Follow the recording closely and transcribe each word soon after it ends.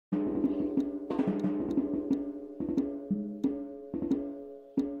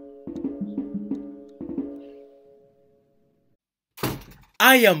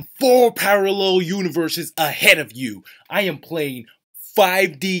I am 4 parallel universes ahead of you. I am playing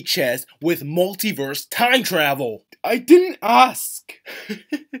 5D chess with multiverse time travel. I didn't ask.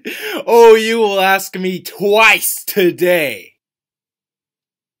 Oh, you will ask me twice today.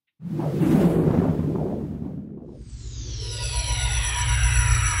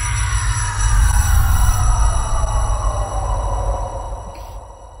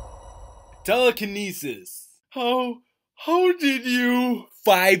 Telekinesis. How did you?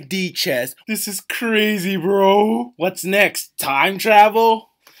 5D chess. This is crazy, bro. What's next? Time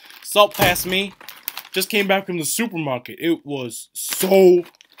travel? Salt past me. Just came back from the supermarket. It was so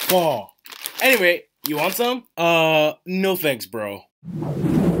far. Anyway, you want some? No thanks, bro.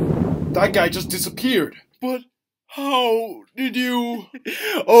 That guy just disappeared. But how did you?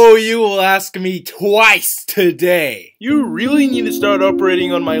 Oh, you will ask me twice today. You really need to start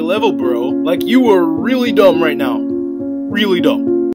operating on my level, bro. Like, you are really dumb right now. Really dumb.